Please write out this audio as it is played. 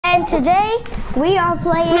and today we are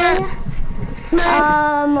playing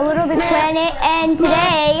Little Big Planet, and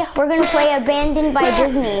today we're gonna play Abandoned by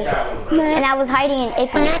Disney. And I was hiding in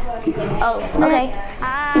iipi. Oh, okay.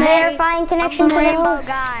 Verifying connection for Rainbow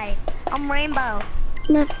guy. I'm Rainbow.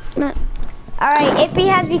 Alright, iipi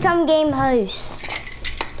has become game host.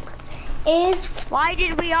 Why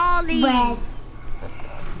did we all leave? Red.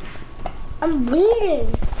 I'm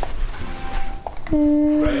bleeding.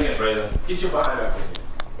 Right here, brother. Get your behind up here.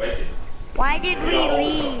 Right there. Why did we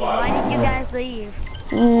leave? Why did you guys leave?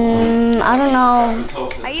 I don't know.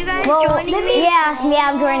 Are you guys joining me? Yeah,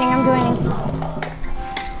 I'm joining.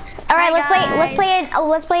 Alright,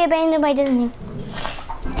 let's play Abandoned by Disney.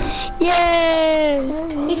 Yay! I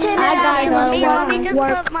gotta go to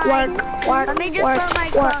Let me just put my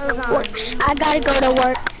clothes on. I gotta go to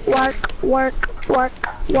work.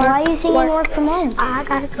 Why are you singing work from home? I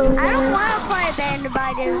gotta go to work. I don't want to play Abandoned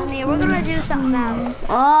by Disney. We're gonna do something else.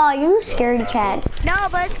 Oh, you scaredy cat. No,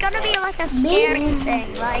 but it's gonna be like a scary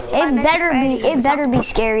thing. Like It better be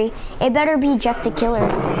scary. It better be Jeff the Killer,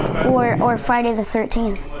 or Friday the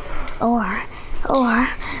 13th, or.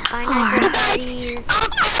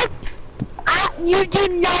 You do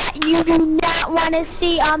not want to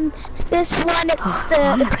see this one. It's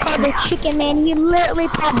called the Chicken Man. He literally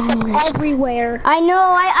pops up everywhere. I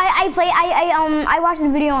know. I watched the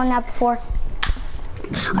video on that before.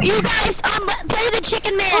 You guys play the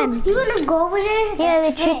Chicken Man. You wanna go with it? Yeah,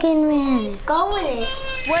 the Chicken Man. Go with it.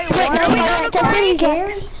 Wait, what are we gonna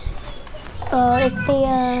play? If they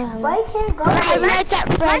Why can't it go? Five Nights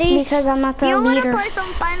at Freddy's. Because I'm not the Do you want leader. to play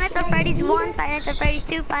some Five Nights at Freddy's 1, Five Nights at Freddy's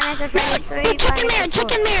 2, Five Nights at Freddy's 3, Chicken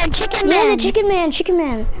Man. Yeah, the Chicken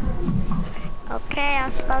Man. Okay,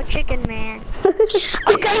 I'll spell Chicken Man.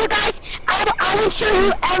 Okay, you guys, I will show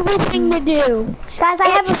you everything to do. Guys, I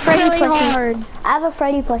have a Freddy really plushie. hard. I have a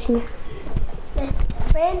Freddy plushie.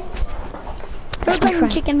 Friend? Go play the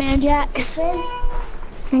Chicken Man, Jax. I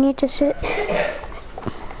need to sit.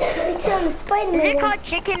 It's on the Spider-Man. Is it called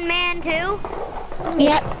Chicken Man too?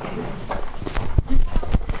 Yep.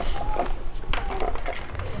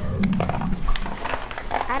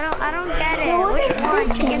 I don't get it. Which one?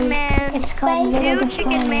 Chicken Man 2,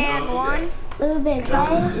 Chicken Man 1? Little bit,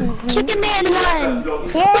 Chicken Man 1.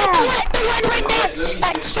 Yeah. The one right there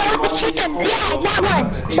that shows the chicken. Yeah, that one.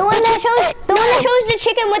 The one that shows the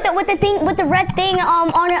chicken with the red thing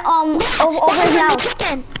on it over his mouth.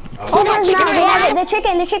 Chicken. Over his mouth. Yeah, the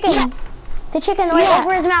chicken. Yeah. The chicken like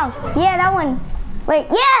over his mouth. Yeah, that one. Wait,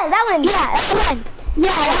 yeah, that one. Yeah, that's the one.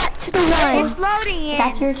 Yeah, that's the one. It's loading in.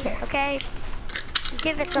 That's your chair. Okay.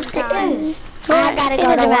 Give it some time. I gotta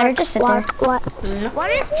go to work. Just sit there.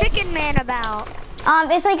 What is Chicken Man about?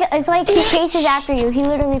 It's like he chases after you. He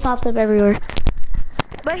literally pops up everywhere.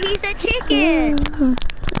 But he's a chicken.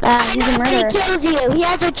 He's a murderer. He kills you. He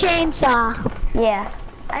has a chainsaw. Yeah.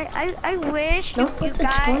 I wish you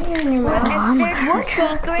guys, if there's a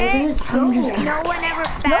secret no one ever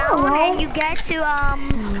found, and you get to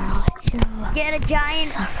get a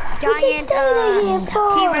giant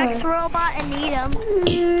T-Rex robot and eat him.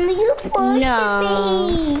 You pushed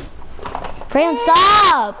me. Graham,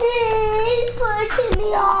 stop! He's pushing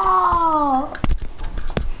me off.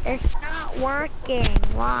 It's not working.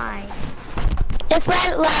 Why? It's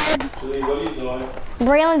right, lad. Julie, what are you doing?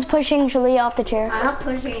 Braylon's pushing Shalia off the chair. I'm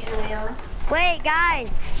pushing Shalia. Wait,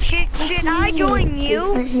 guys, should I join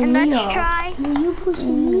you and let's try? You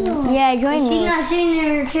pushing me off. Yeah, join me. She's not sitting in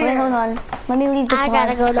her chair. Wait, hold on. Let me leave this I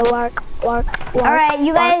gotta go to work. Alright,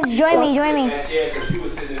 you guys, join me. That chair, 'cause you were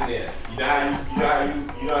sitting in there. You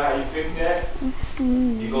know how you fix that?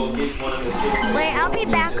 You go get one of the chairs. Wait, I'll be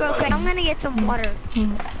back real quick. I'm gonna get some water.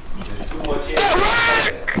 There's 2 more chairs.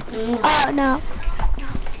 Oh, no.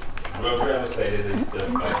 What I'm trying to say is the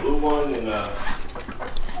blue one and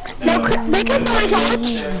They can play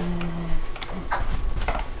touch.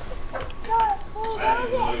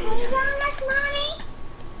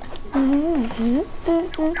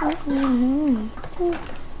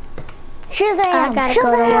 Shazam! I gotta go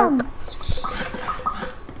to work.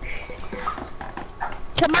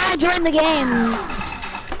 Come on, join the game.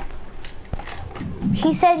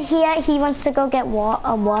 He said he wants to go get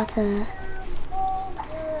water.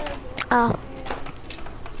 Oh.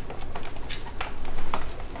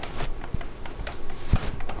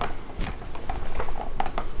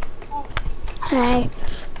 Hey.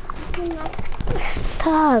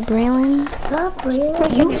 Stop, Braylon. Stop,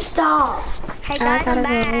 Braylon. You stop. Hey guys, I'm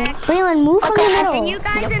back. Braylon, move from the middle. Can you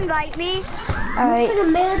guys invite me? Alright. To the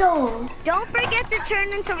middle. Don't forget to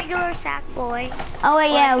turn into regular sack boy. Oh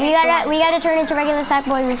wait, yeah, we gotta turn into regular sack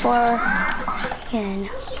boy before.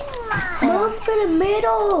 Move to the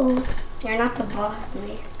middle. You're not the boss,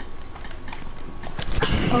 me.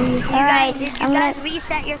 Alright, Did you guys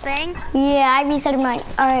reset your thing? Yeah, I reset mine.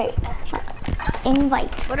 Alright.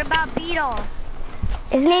 Invite. What about Beetle?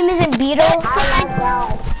 His name isn't Beetle.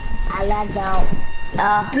 I lagged out.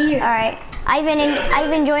 Alright.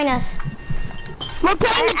 Ivan, join us. We're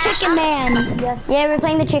playing the Chicken Man. Yeah, we're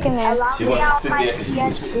playing the Chicken Man. She wants to sit there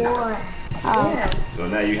and sit. Oh. So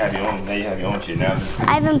now you have your own. Now you have your own shit. Now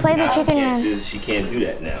Ivan, play the Chicken Man. She can't do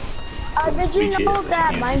that now. Did you know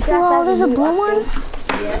that Minecraft Whoa, there's a blue one?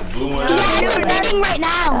 Yeah, blue one. Yeah, we're starting right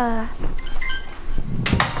now.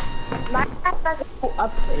 Minecraft has a new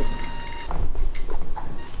update.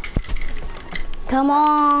 Come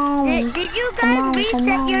on. Did you guys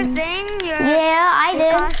reset your thing? Yeah, I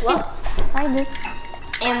did. Well, I did.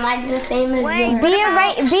 am I the same as Wait, you? Be a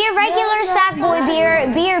regular sack boy. Be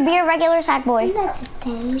a regular sack boy.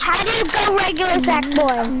 How do you go regular sack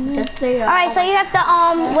boy? Yes, they are. All right, so you have to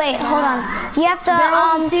wait, hold on. You have to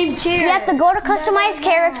same chair. you have to go to customize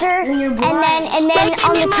character, and then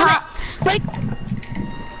on the top. Wait,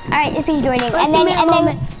 All right, if he's joining, and then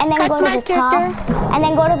go to the top, and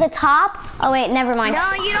then go to the top. Oh wait, never mind.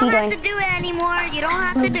 No, you don't have to do it anymore. You don't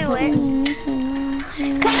have to do it.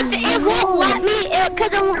 Cause it won't let me.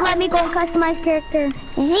 Cause it won't let me go and customize character.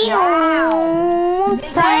 Zero. Who's the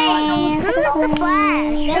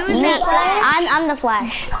Flash? Who's the Flash? I'm the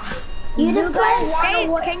Flash. You the first.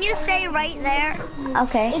 Can you stay right there?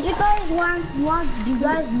 Okay. If you guys want, do you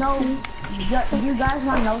guys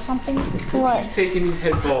want to know something? What? He's taking these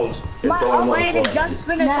headphones. My upgrade just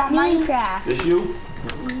finished on Minecraft. This you?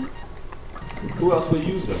 Who else would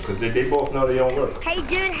use them? Because they both know they don't work. Hey,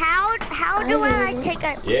 dude, how do I like take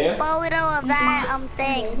a photo of that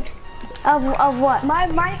thing? Of what? My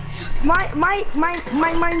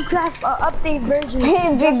Minecraft update version.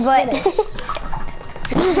 Big butt.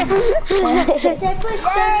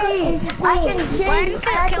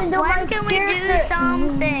 When can we do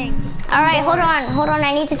something? All right, hold on.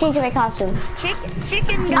 I need to change my costume.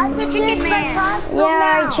 Chicken man.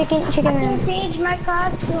 Yeah, chicken man. Change my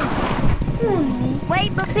costume.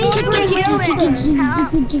 Wait, before we do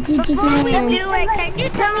it, can you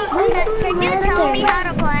tell me how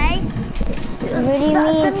to play? What do you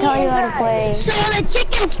mean tell you how to play? So the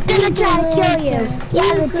chicken's gonna try to kill you.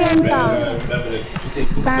 Yeah, the chicken. Remember to take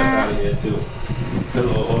some stuff out of here too. Put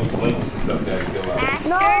all these links and stuff that go out.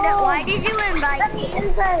 Aster, why did you invite me? I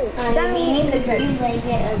mean, the green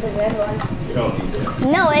blanket is a good one. You don't need that.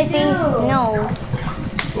 No, Ippy. No.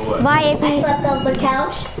 For what? Bye, I Ippy. slept on the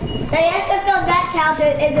couch. I slept on that couch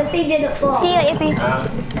and the thing didn't fall. See you, Ippy.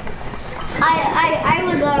 I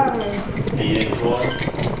was You didn't fall?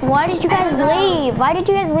 Why did you guys leave? I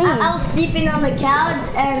was sleeping on the couch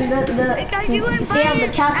and Because you the thing on the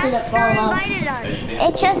couch didn't fall Aster off. invited us.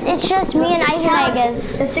 It's just me and Ivan, I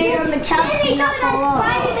guess. The thing on the couch did not fall off.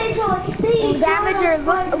 Damager,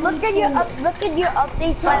 look at your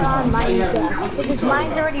updates file on Minecraft. Because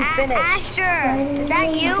mine's already finished. Aster, is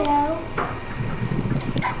that you?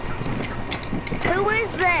 Who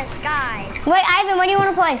is this guy? Wait, Ivan, what do you want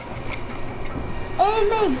to play?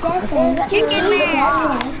 Chicken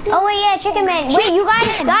man. Oh wait, yeah, Chicken Man. Wait, you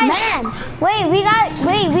guys. Wait, we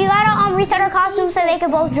gotta reset our costumes so they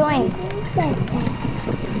can both join.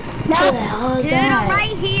 Dude, I'm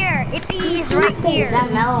right here. Ippy's right here.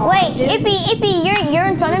 Wait, Ippy, you're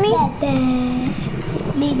in front of me?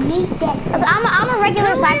 I'm a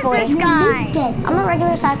regular sack boy. Who is this guy? I'm a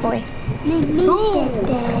regular sack boy.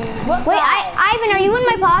 Wait, Ivan, are you in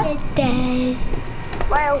my pod?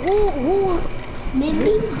 Well, who?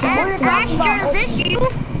 Aster, is this you?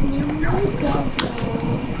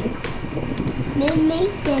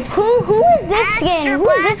 Who is this skin? Aster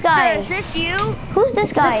Who's this guy? Blaster, is this you? Who's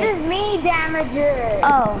this guy? This is me, Damager.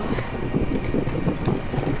 Oh.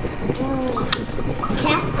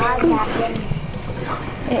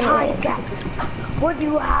 Hi, Captain. What do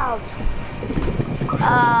you have?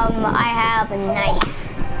 I have a knife.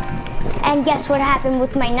 And guess what happened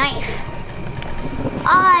with my knife?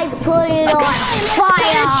 I put it on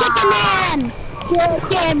fire!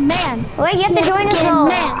 Chicken man. Wait, you have to join us though.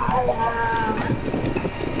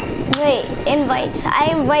 Wait, invite. I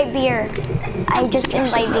invite beer. I just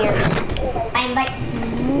invite beer. I invite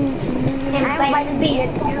beer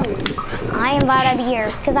too. I invite a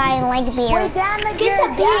beer because I like beer. Wait, Damager,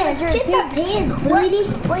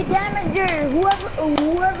 Wait, Damager,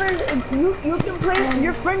 whoever, you can play,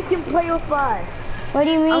 your friend can play with us. What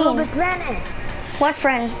do you mean? On the planet. What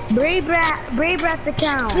friend? Brave Rat's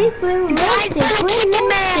account. Chicken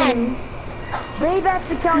man. Brave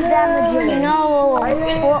Rat's account, Damager. No.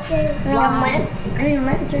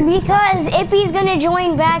 Because Ippy's gonna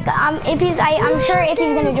join back. I'm sure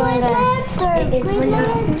Ippy's gonna join back.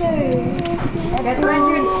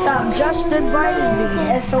 Just invited me.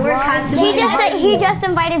 It's the word has to be. He just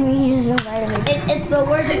invited me. He just invited me. It's the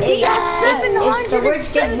word. It's the worst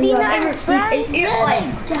skin you have ever seen in your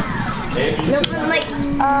life. Like,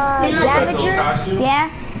 Damager, Yeah.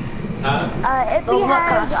 if he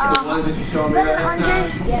has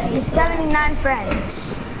 779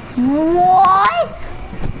 friends. What?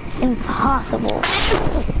 Impossible.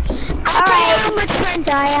 Alright, how much friends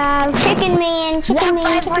I have? Chicken man. Chicken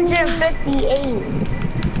man. 558.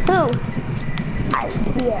 Who?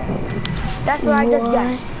 Yeah. That's what I just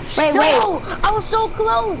guessed. Wait. No! I was so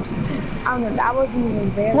close! I wasn't even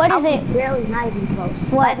barely. What is I it? was barely not even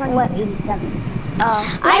close. What? 587.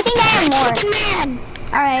 Oh, I think I have more. Man,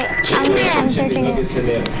 Alright, I'm searching Look it. at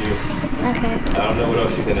Chanel view. Okay. I don't know what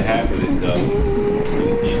else you're gonna have with it though.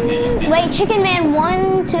 Wait, Chicken Man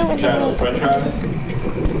 1, 2, Try the 3. French fries? Or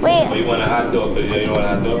Wait, you want a hot dog? You don't want a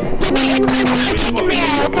hot dog?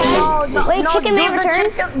 Wait, Chicken Man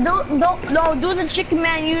returns? Do the Chicken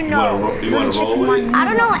Man, you You know. wanna roll with it? I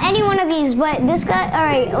don't know any one of these, but this guy.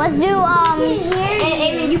 Alright, let's do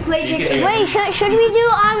and you play chicken. Wait, should we do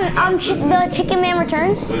the Chicken Man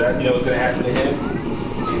returns? So that, you know what's gonna happen to him?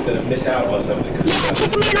 He's gonna miss out on something because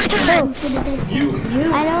Chicken Man returns. you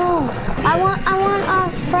I know. I want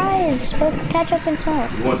fries with ketchup and salt.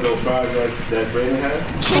 want those fries that Brayden had?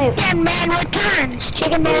 Chicken Man returns.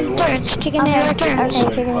 Chicken Man returns. Chicken Man returns. Okay,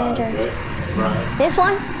 Chicken Man returns. Right. This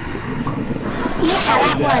one? Yeah,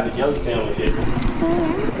 that You one. have the yellow sandwich here.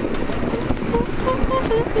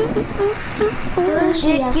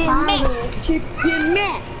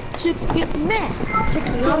 Chicken Man.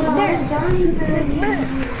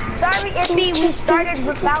 Sorry, Ippy, we started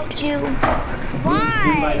without you.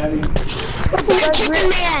 Why? Chicken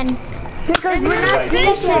Man. Because we're not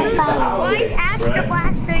Fishing. Why is Ash the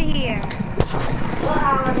Blaster here?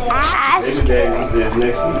 Ash. Labor Day is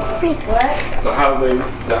next week. The holiday,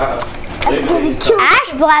 Labor Day is coming.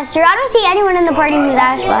 Ash Blaster. I don't see anyone in the party who's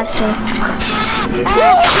Ash Blaster.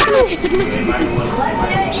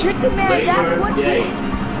 Chicken Man, that's what Day.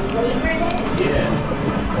 Yeah.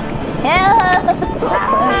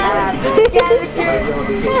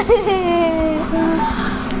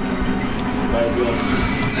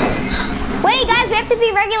 Wait, guys, we have to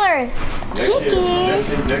be regular. Next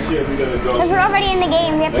year we're gonna go. Because we're already in the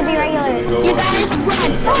game, we have to be regular. You guys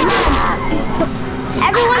run.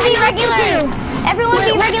 Everyone be regular. Everyone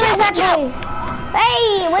be regular, exactly.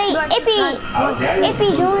 Hey, wait, Ippy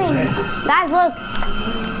joined. Guys, look.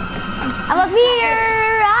 I'm up here.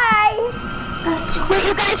 Hi. Wait,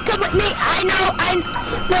 you guys come with me.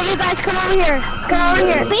 Wait, you guys come over here. Come over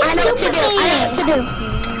here. I know what to do.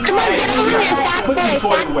 Come on, get over here, Stack Boy. Stack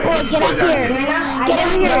Boy, get up here. Get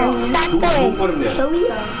over here, Stack Who Boy. put them there?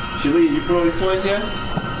 Shalia, you put all these toys here?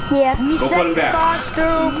 Yeah. Go put them back.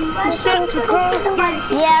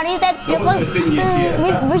 Yeah, reset Someone's gonna sit in your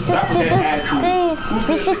chair. Stop saying attitude.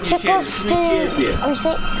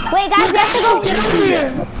 Wait, guys, we have to go. Get over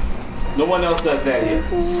here. No one else does that here.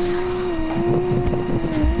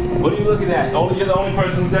 What are you looking at? You're the only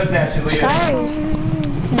person who does that, Shalia. Sorry.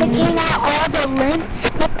 Picking out all the links.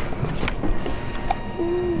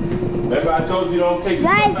 Remember I told you don't take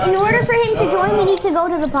Guys, in order for him to join, we need to go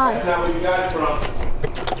to the pod. That's not where you got it from.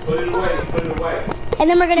 Put it away. And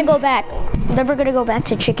then we're gonna go back. Then we're gonna go back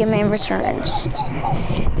to Chicken Man Returns.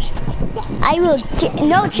 I will. You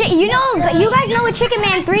guys know what Chicken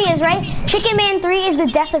Man 3 is, right? Chicken Man 3 is the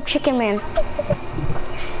death of Chicken Man.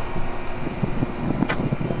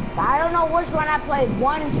 I don't know which one I played,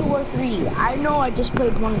 1, 2, or 3. I know I just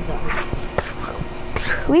played one of them.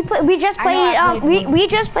 We just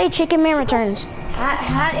played Chicken Man Returns.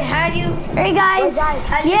 How do you? Hey guys!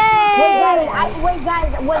 Yay! Wait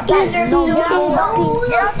guys,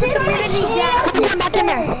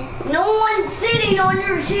 No one's sitting on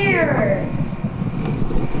your chair.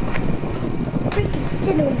 Freaking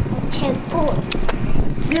sitting on your chair.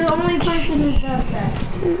 You're the only person who does that.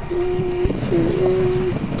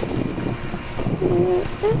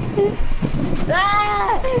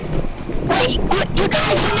 Wait, you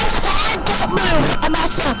guys in this squad, don't move. I'm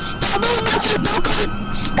Master. Don't move, Master. Don't go.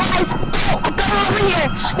 Guys, go over here.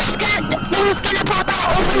 Who's gonna pop out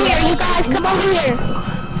over here? You guys, come over here.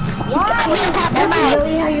 What? Pop them out.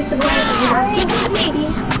 Really, how you're supposed to do that? You got me.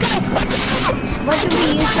 Okay, What do we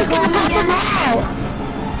use to pop them out.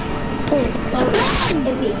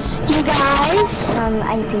 You guys.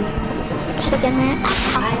 IP. Chicken Man.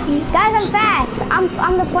 Guys, I'm fast.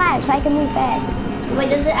 I'm the Flash. I can move fast. Wait,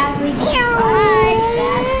 does it actually?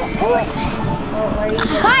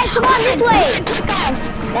 Guys, come on this way. Guys.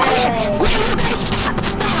 That way.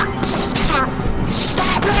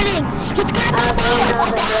 Stop running. He's got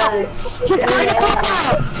He's gonna pop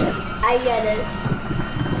out. I get it.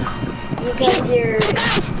 Because you're...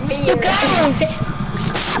 You guys,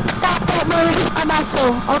 stop that move, a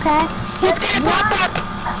muscle, okay? He's gonna pop up.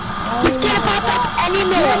 He's gonna pop up any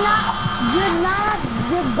minute. You're not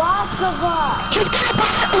the boss of us. He's gonna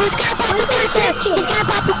pop up right here. He's gonna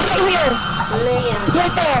pop up right here. Man.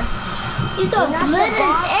 Right there. He's a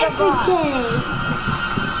little everything.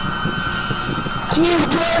 He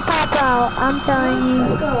will pop out, I'm telling you.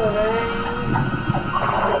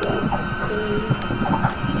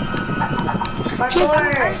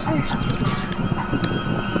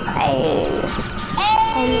 Hey.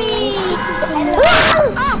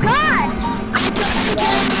 Oh God!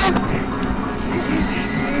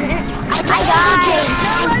 Hi guys.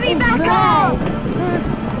 Don't let me back up!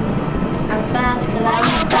 I'm fast because I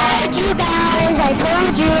told you guys, I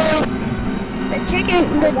told you. The chicken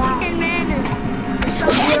man is so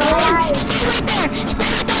Stay right there.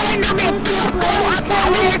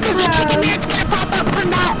 Chicken's gonna pop up from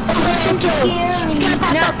that over there too. He's gonna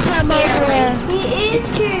pop up from over there. he is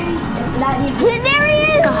scary. It's not even. There he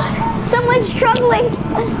is. Someone's struggling.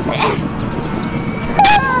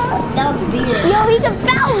 That was beer. Yo, he can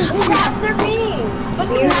bounce. After me.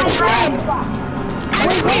 Beer is right.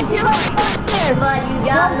 But you But you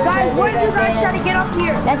got Guys, where did you guys try to get up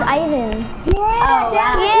here? That's Ivan. Oh,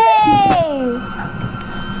 wow. Yay!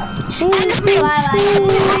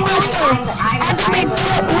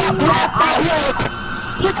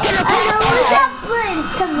 He's gonna pop up.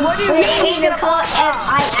 What do you mean to call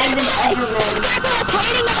Ivan Everman? He's gonna be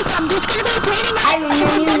painting on him. He's gonna be painting on him. Ivan,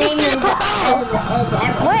 your new name is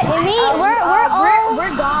Everman. What? Me? We're all.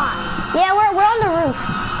 We're gone. Yeah, we're on the roof.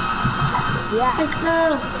 Yeah.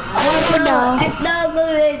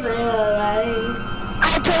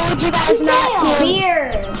 I told you guys not to.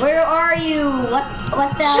 Beer, where are you? What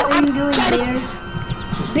the hell are you doing, Beer?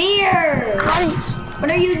 Beer, what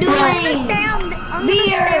are you I'm gonna doing?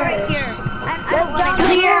 stay right here. I don't want to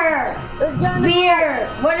Beer,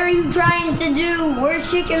 what are you trying to do? Where's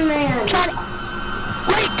Chicken Man?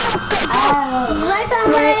 Right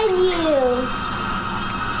behind you.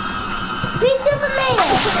 Be Superman.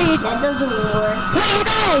 That doesn't work. Hey, you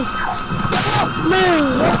guys, don't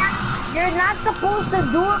move. You're not supposed to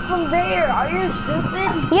do it from there. Are you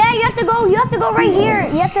stupid? Yeah, you have to go right here.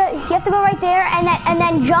 You have to go right there and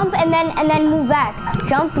then jump and then move back.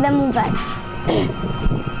 Jump, then move back.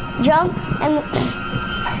 Jump and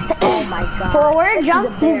Oh my God. forward, jump,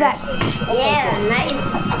 move back. Yeah, nice.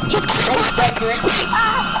 Nice, Frederick.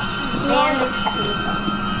 Damn it.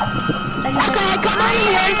 Okay, come on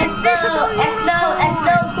here.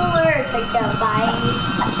 Ecto cooler. It's like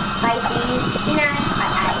Pisces.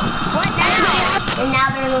 What now? And now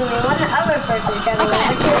they're moving. One other person jumping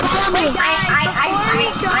over to. Wait, guys, before we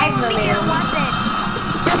go, let me get a weapon.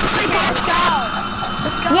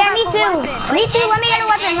 Let's go. Yeah, me too. Me too. Let me get a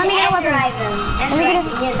weapon.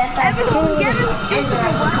 Everyone get a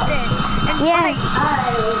stupid weapon. And Yeah.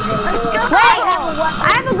 fight. Let's go. Wait,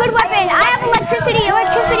 I have a good weapon. I have electricity.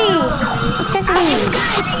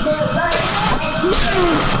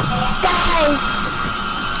 Guys,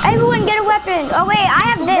 Everyone get a weapon. Oh wait, I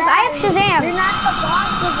have this. I have Shazam. You're not the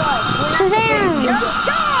boss of us.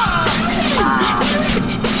 Shazam.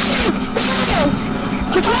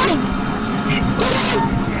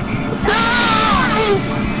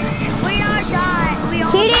 We are done. We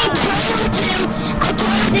all He didn't.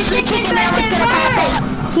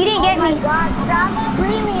 He didn't get me. God, stop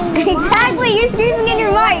screaming. Exactly, you're screaming in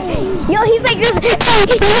your mic. Yo, he's like this.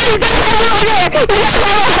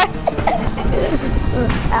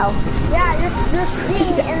 Ow. Yeah, you're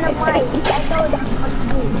screaming in the mic. That's all you're supposed to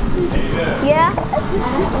do. Yeah?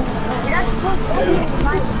 You're not supposed to scream in the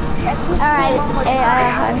mic. Alright.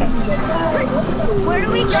 Where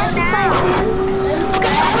do we go now?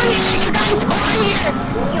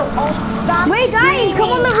 Stop Wait, guys,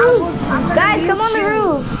 come on the roof. Guys, come on the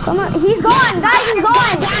roof. Come on. He's gone. Guys, he's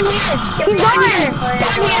gone. He's gone.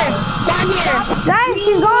 Down here. Guys,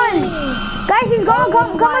 he's gone. Guys, he's gone.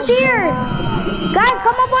 Come up here. Guys,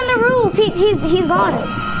 come up on the roof. He's gone.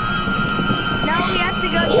 No, we have to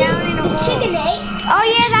go down in a hole. Oh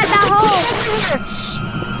yeah, that's that hole.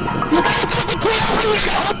 You guys have the key over here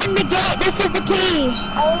to open the gate. This is the key.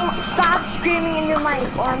 Oh, stop screaming in your mic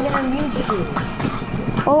or I'm gonna mute you.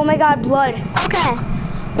 Oh my God, blood. Okay.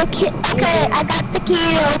 Okay, I got the key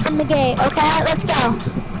to open the gate. Okay, let's go.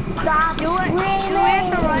 Stop Do we screaming.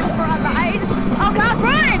 have to run for our lives? Oh God,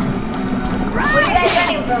 run! Where are you Run! guys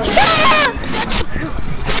running from?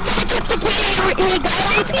 Since I took the key, he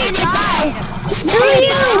dies and he dies.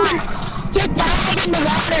 He died in the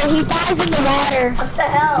water. He dies in the water. What the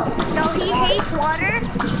hell? So he hates water.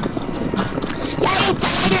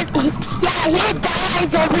 he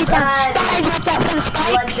dies every time. Guys, watch out for the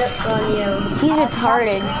spikes. He's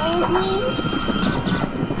retarded.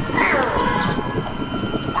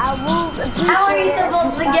 How are you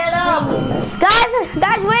supposed to get up?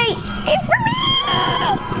 Guys, wait! Wait for me!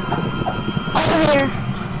 Over here.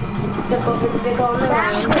 Jump over the big hole in the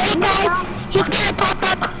ground. Wait, guys, he's gonna pop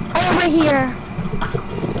up over here.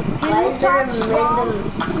 Why is there a random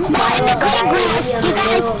pile of diarrhea in the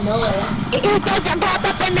middle of nowhere? He doesn't pop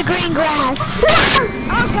up in the green grass.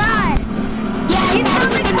 Oh God! Yeah, he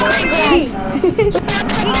pops up in the green grass. He pops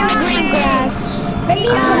up in the green grass. Hey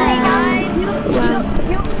guys!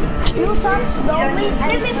 You talk slowly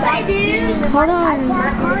and stop screaming. Hold on. I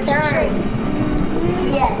can't concentrate.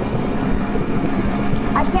 Yes.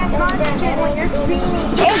 I can't concentrate when you're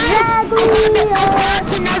screaming. Exactly! I found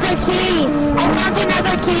another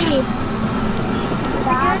key.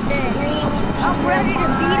 Stop screaming. I'm ready to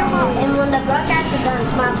beat him up. And when the broadcast is done,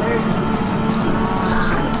 it's my turn.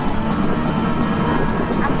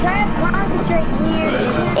 I'm trying to concentrate here.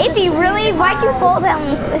 Ippy, really? Why'd you fall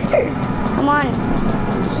down? Come on.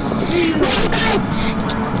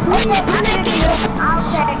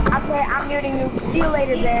 Okay, I'm muting you. See you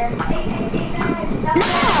later, Bear.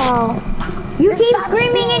 No. You keep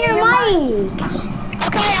screaming in your mic.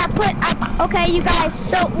 Okay, you guys.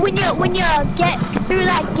 So when you get through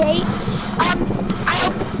that gate,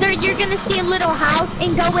 you're gonna see a little house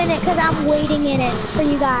and go in it because I'm waiting in it for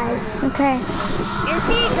you guys. Okay. Is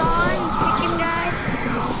he gone, chicken guy?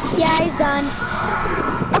 Yeah, he's done.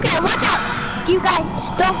 Okay, watch out. You guys,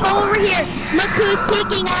 don't go over here. Look who's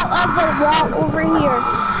peeking out of the wall over here.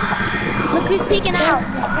 Look who's peeking out.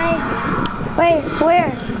 Wait,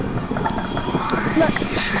 where? Look.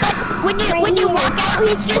 When you walk out,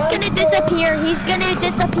 he's just gonna disappear.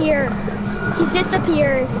 He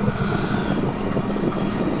disappears.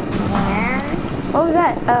 What was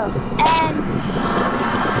that? Oh. And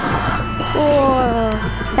Whoa.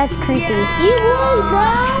 That's creepy. You won,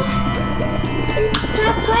 girl! Can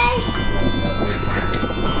I play?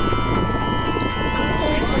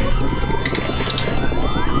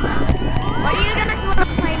 What are you guys want to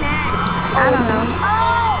play next? I don't know.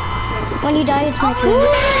 When you die, it's my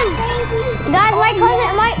turn. Guys,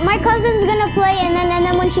 my cousin's gonna play, and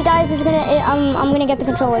then when she dies, I'm gonna get the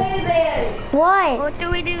controller. What? What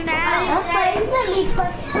do we do now? It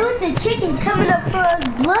was a chicken coming up for us,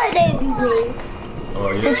 blood everywhere.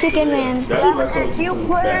 Oh, yeah. The chicken man. That's what I told You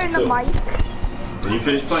put her in the mic. When you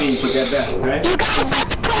finish playing, you put that back, okay? you guys,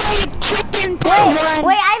 let's play chicken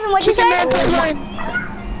Wait, Ivan, what'd you say?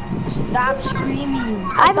 Stop screaming.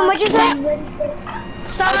 Ivan, what'd you say?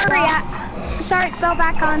 Sorry, it fell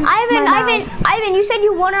back on. Ivan, you said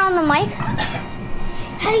you want her on the mic?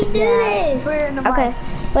 How do you do this? Put her in the mic. Okay.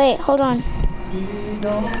 Wait, hold on.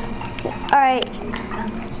 Alright.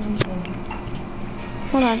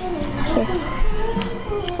 Hold on. Here.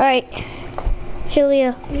 Alright.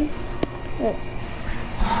 Julia. We're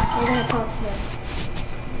gonna talk to her.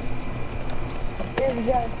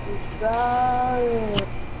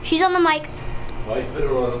 She's on the mic. Why you put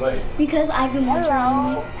her on the mic? Because I've been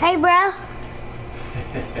watching. Hey, bro.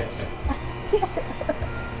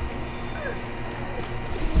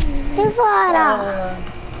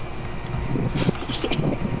 Ivana.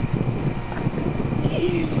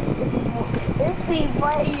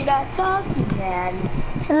 Why are you not talking, man?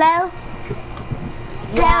 Hello?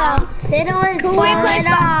 Yeah. They don't want to Can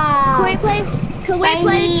we play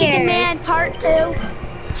Right Chicken here. Man Part 2?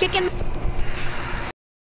 Chicken.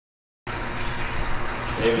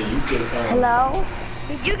 Maybe you could have Hello?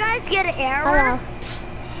 Did you guys get an error?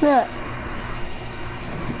 Look.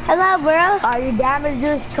 Hello, bro. Are you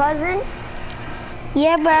Damager's cousin?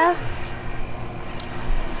 Yeah, bro.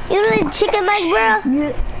 You know the chicken leg,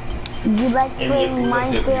 bro? You like Amy, playing you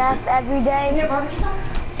can take Minecraft every day?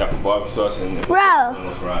 got the barbecue sauce and Bro. and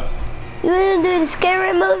the fries. You wanna do the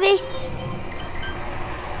scary movie?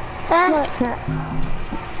 Huh?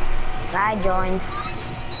 I joined.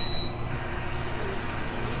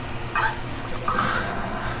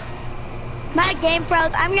 My game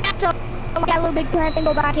froze. I'm gonna have to get a little big plant and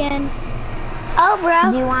go back in. Oh, Do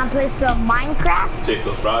bro. you want to play some Minecraft? Take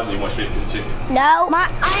those fries or you want straight to the chicken? No. I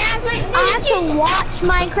have to watch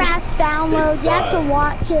Minecraft download. You have to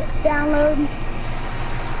watch it download.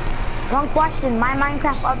 One question. My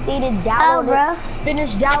Minecraft updated Oh, downloaded. bro.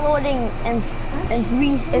 Finished downloading in 10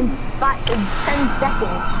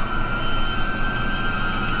 seconds.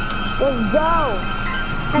 Let's go.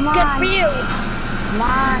 That's good for you. Come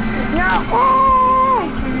on. No.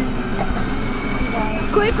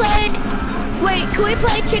 Can we play? Wait, can we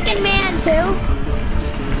play Chicken Man too?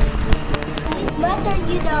 My turn,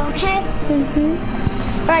 you know, okay?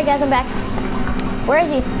 Alright guys, I'm back. Where is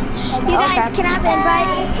he? You guys can have invite.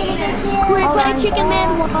 Quick, play Chicken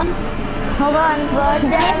Man 1. Hold on.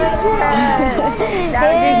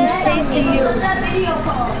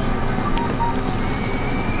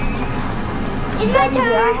 It's my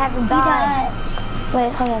turn. I haven't died.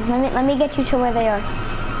 Wait, hold on. Let me get you to where they are.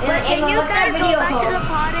 But can you guys go back to the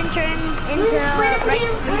pod and turn into,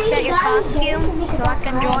 like, reset your costume so I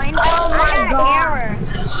can join? Oh I my got an god. error.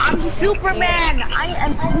 I'm Superman. I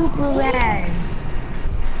am Superman.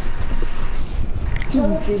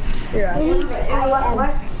 Jesus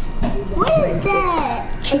Christ. What is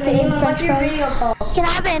that? Chicken and french fries. Can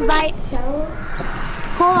I have an invite?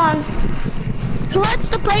 Hold on. Who wants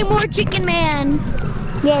to play more Chicken Man?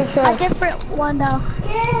 Yeah, A sure. different one though.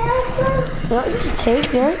 No, just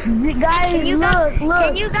take it. Guys, Can you look.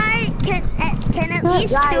 Can you guys, can at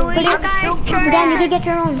least two of you guys Put turn it down, you can into, get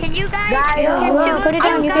your own. can you guys, Guys, can look. two Put it of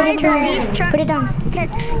down, you you can guys get your at least own. turn, Put it down.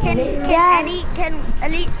 can Dad. Eddie, can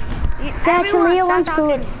Elite, Dad, everyone Talia stop wants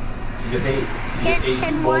talking. food. You just ate.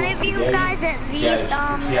 Can one of you guys at least,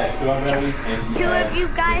 She had strawberries and she two of you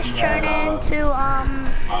guys turn into,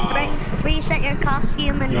 reset your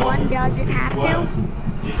costume and one doesn't have to?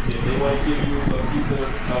 If they want to give you a piece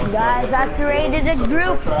of Guys, I created a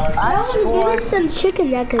group. Us four. Some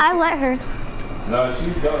chicken nuggets. I let her. No, she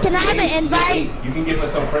don't. Can I have an invite? You can give her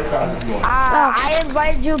some french fries if you want. I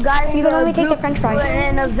invited you guys You to can only a take the group french fries. for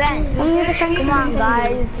an event. Only the french Come on,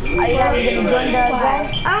 guys. Are you guys gonna join the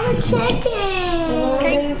event? I'm a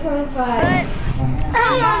chicken. But,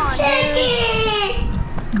 come on,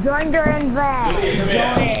 dude. Join the event.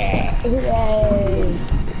 Yay.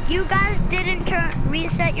 You guys didn't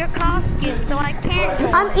reset your costume, so I can't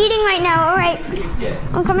join. I'm eating right now, alright. Yes.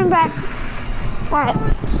 I'm coming back. Alright.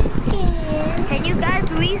 Can you guys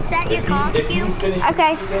reset your If costume? you finish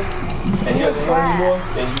Okay. and he doesn't want any more,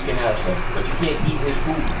 then you can have some. But you can't eat his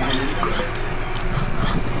food.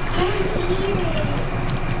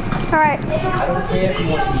 Alright. I don't care if you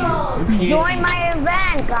want to eat it. You Join can't my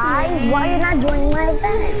event, guys. Why are you not joining my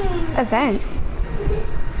event? Event.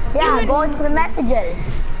 Yeah, go into the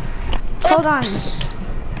messages. Hold on.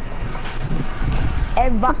 I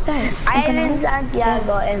and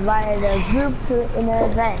Santiago invited a group to an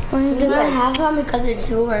event. You don't have them because it's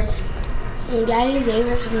yours. And Daddy gave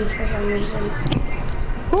it to me for some reason.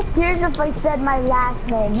 Who cares if I said my last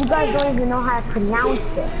name? You guys don't even know how to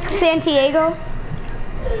pronounce it. Santiago.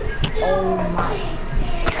 Oh my.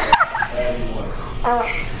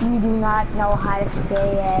 You do not know how to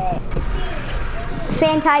say it.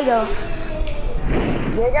 Santiago.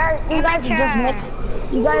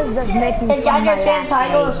 You guys just make me It's fun either of my last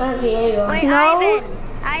Santiago or name. Santiago. Wait, No.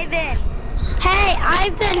 Ivan. Hey,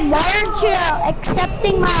 Ivan, why aren't you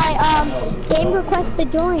accepting my game request to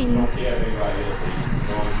join?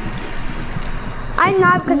 I'm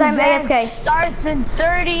not because I'm Event AFK. starts in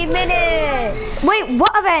 30 minutes. Wait,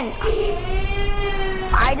 what event?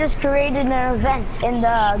 I just created an event in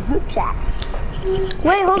the group chat.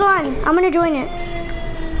 Wait, hold on. I'm gonna join it.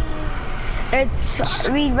 It's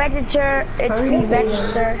re-register. It's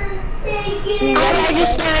re-register. I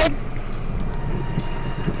registered.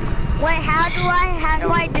 Wait, how do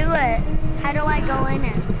I do it? How do I go in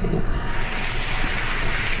it?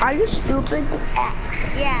 Are you stupid?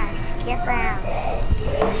 X. Yes I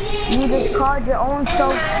am. You just called your own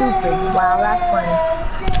self stupid. Wow, that's funny.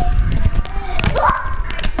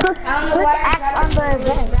 Put X on the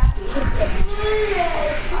event.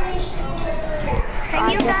 Can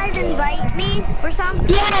you guys invite me or something?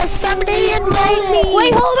 Yes, somebody invite me.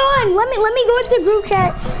 Wait, hold on. Let me go into group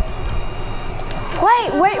chat. Wait,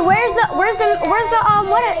 where's the where's the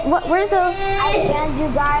I send you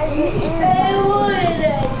guys an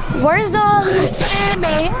invite. where's the Send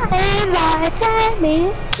me an invite, send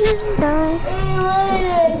me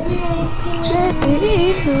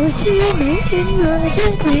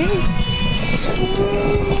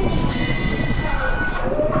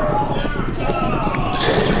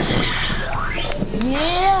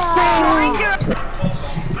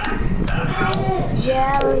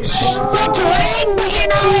You're joining, but you're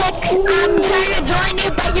not I'm trying to join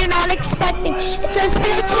you, but you're not expecting. It says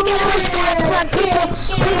fail to get a response from people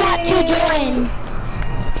who want to join.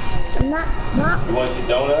 You want your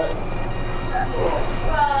donut?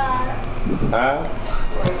 Huh?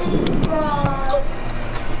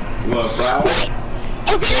 You want fries?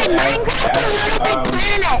 Is it a Minecraft or Little Big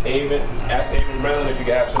Planet? Ask Ava and Brennan if you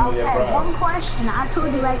can have some of their Okay, fries. one question. I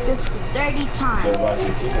told you like this 30 times. They're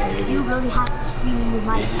watching chicken. You really have to stream your Is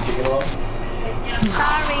mic. your chicken off?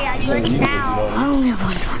 Sorry, I glitched out. I only have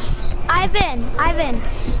one. Ivan,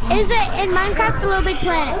 is it in Minecraft or Little Big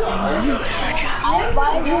Planet?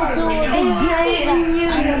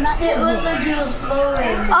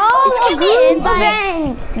 Oh, a group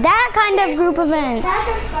event. That kind of group event.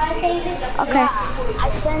 Okay. I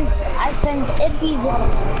send Ippies in.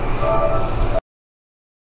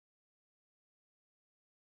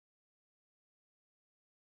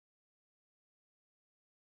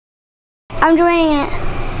 I'm joining it.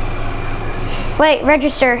 Wait,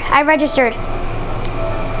 register. I registered.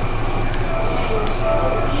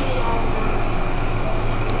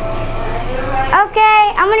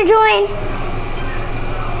 Okay, I'm gonna join.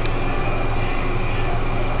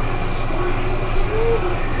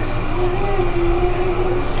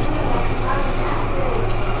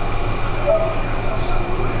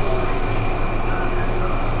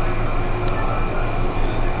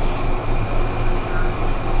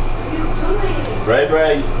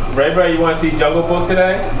 Ray, you want to see Jungle Book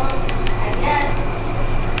today?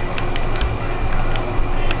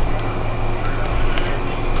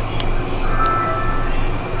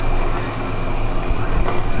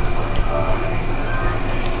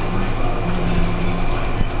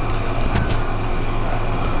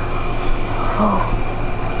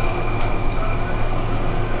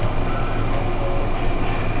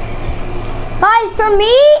 Guys, for me,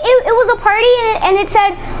 it was a party and it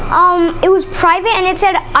said, it was private and it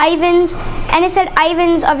said Ivan's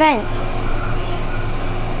event.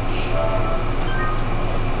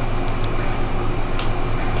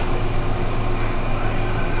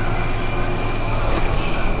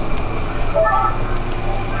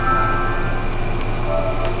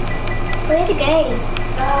 Play the game.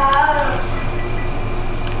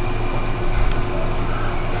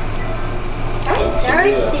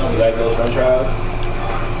 Thirsty. You like those french fries?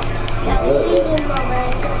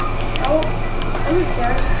 I'm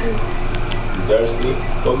thirsty. You thirsty?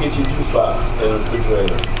 Go get your juice box in the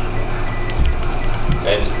refrigerator.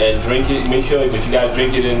 And drink it, make sure, but you gotta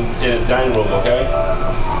drink it in the dining room, okay?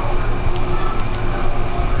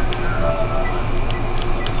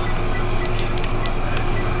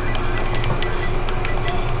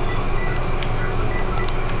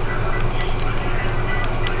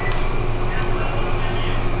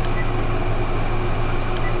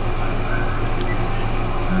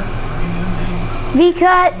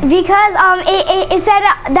 Because it said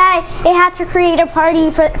that it had to create a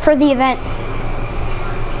party for the event.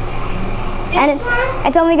 And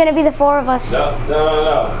it's only gonna be the 4 of us. No.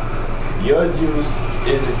 Your juice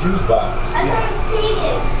is a juice box. I never seen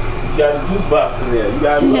it. You got a juice box in there. You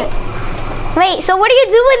got look. Wait, so what do you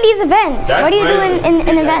do in these events? What do you do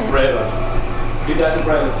in events? Get that to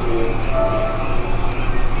Brandon to me.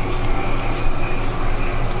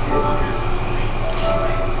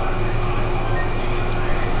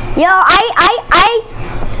 Yo, I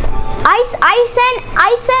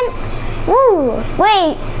sent. Ooh,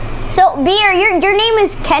 wait. So Beer, your name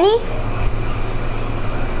is Kenny?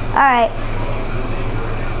 All right.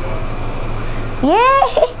 Yeah.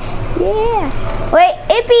 Wait,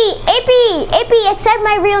 Ippy, accept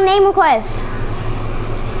my real name request.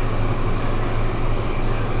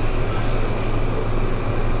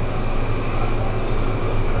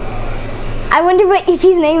 I wonder what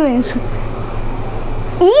Ippy's name is.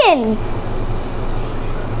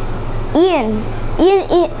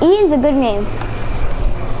 Ian's a good name.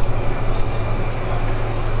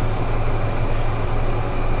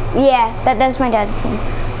 Yeah, that's my dad's name.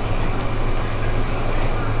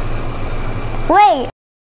 Wait.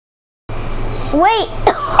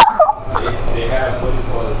 They have, what do you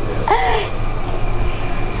call it?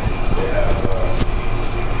 They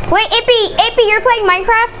have, Wait, Ippy, you're playing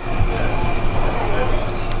Minecraft?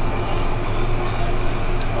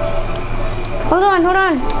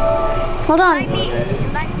 Hold on.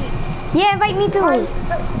 Invite me. Yeah, invite me too. You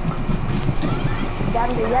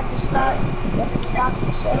have to stop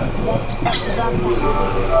the show.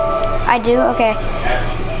 I do? Okay.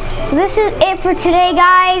 This is it for today,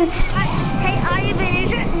 guys. Hey, Ivan,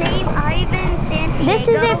 is your name Ivan Santiago? This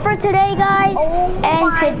is it for today, guys.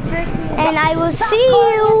 And I will see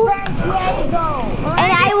you.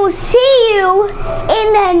 And I will see you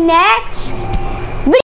in the next